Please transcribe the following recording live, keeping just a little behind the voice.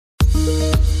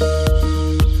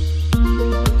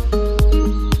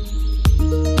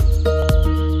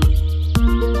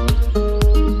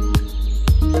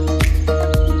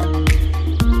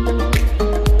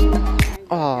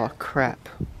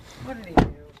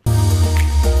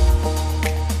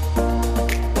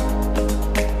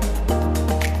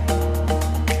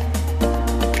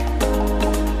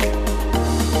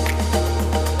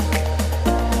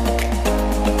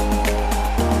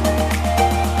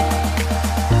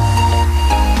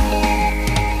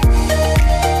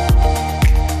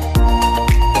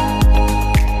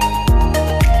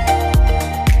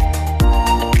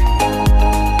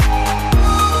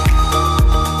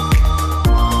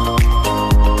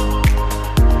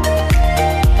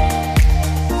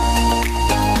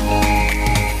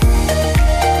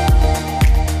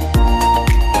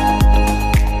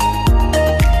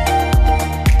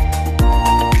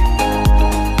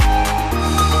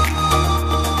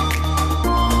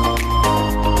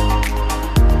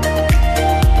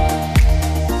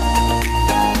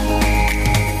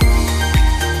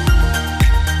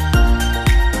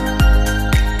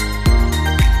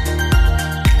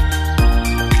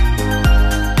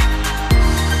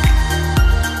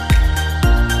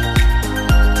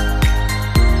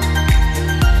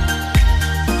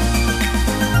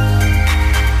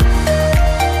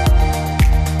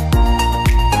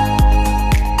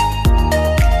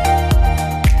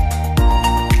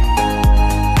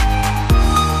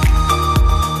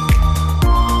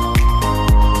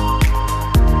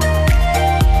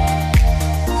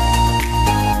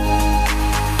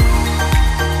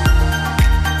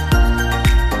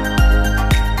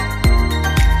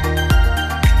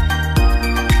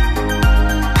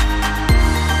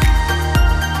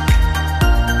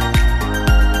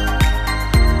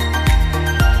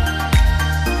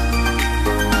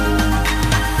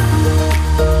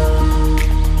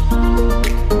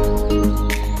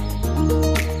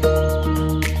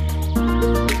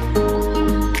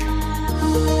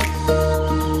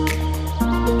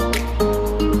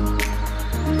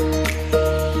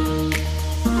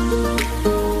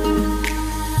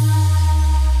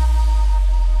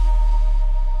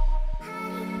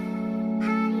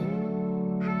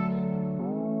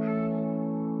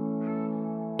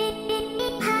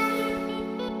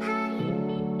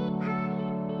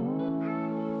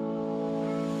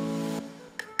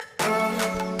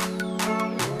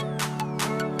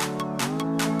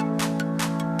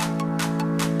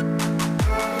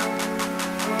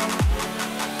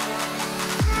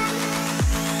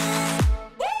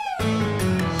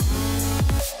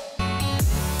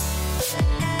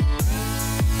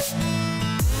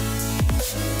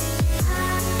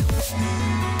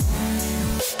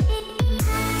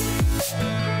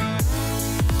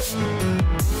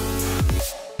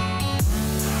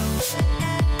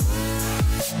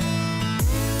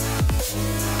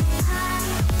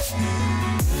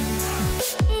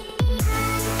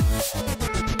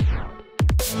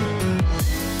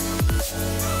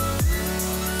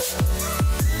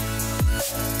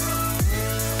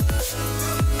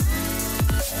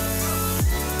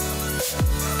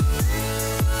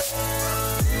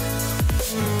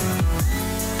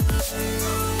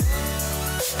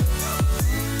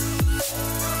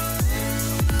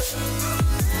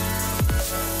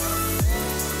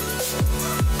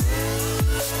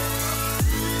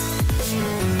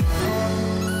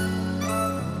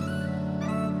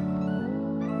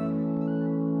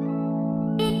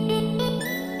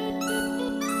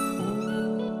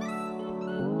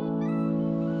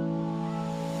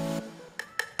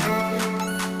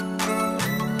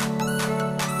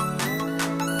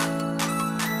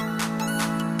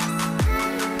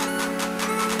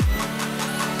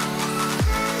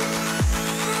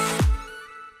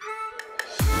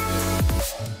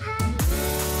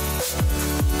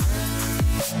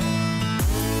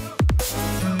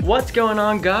What's going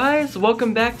on, guys?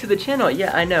 Welcome back to the channel.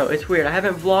 Yeah, I know, it's weird. I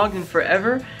haven't vlogged in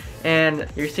forever, and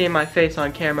you're seeing my face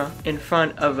on camera in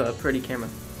front of a pretty camera.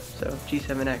 So,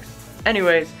 G7X.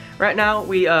 Anyways, right now,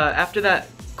 we, after that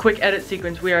quick edit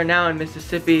sequence, we are now in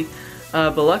Mississippi,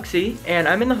 Biloxi, and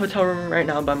I'm in the hotel room right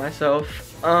now by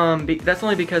myself. That's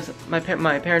only because my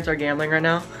parents are gambling right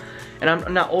now, and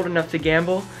I'm not old enough to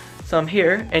gamble, so I'm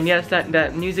here. And yes,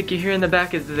 that music you hear in the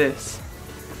back is this.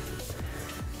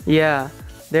 Yeah,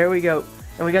 there we go.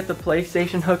 And we got the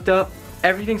PlayStation hooked up.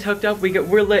 Everything's hooked up.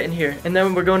 We're lit in here. And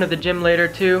then we're going to the gym later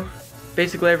too.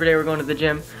 Basically every day we're going to the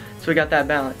gym, so we got that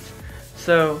balance.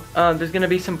 So there's gonna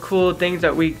be some cool things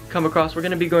that we come across. We're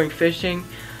gonna be going fishing.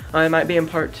 It might be in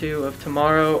part 2 of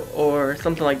tomorrow or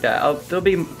something like that. There'll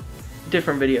be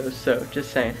different videos, so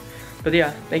just saying. But yeah,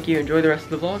 thank you. Enjoy the rest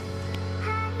of the vlog.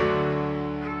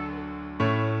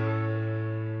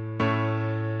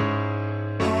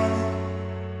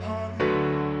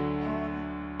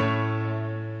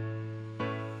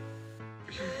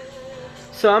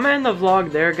 So I'm in the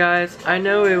vlog there, guys. I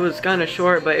know it was kind of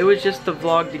short, but it was just the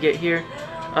vlog to get here.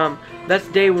 That's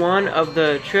day 1 of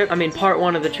the trip. I mean, part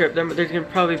 1 of the trip. There's gonna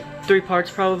probably 3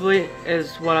 parts probably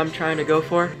is what I'm trying to go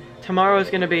for. Tomorrow is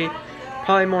gonna be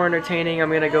probably more entertaining.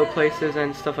 I'm gonna go places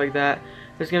and stuff like that.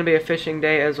 There's gonna be a fishing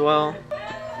day as well.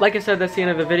 Like I said, that's the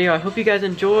end of the video. I hope you guys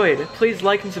enjoyed. Please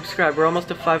like and subscribe. We're almost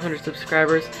to 500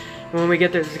 subscribers. And when we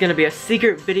get there, this is gonna be a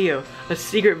secret video.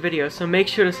 So make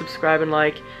sure to subscribe and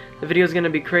like. The video is gonna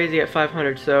be crazy at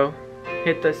 500, so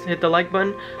hit the like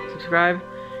button, subscribe,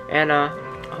 and I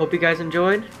hope you guys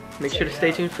enjoyed. Make sure to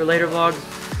stay tuned for later vlogs,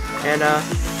 and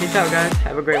peace out, guys.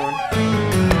 Have a great one.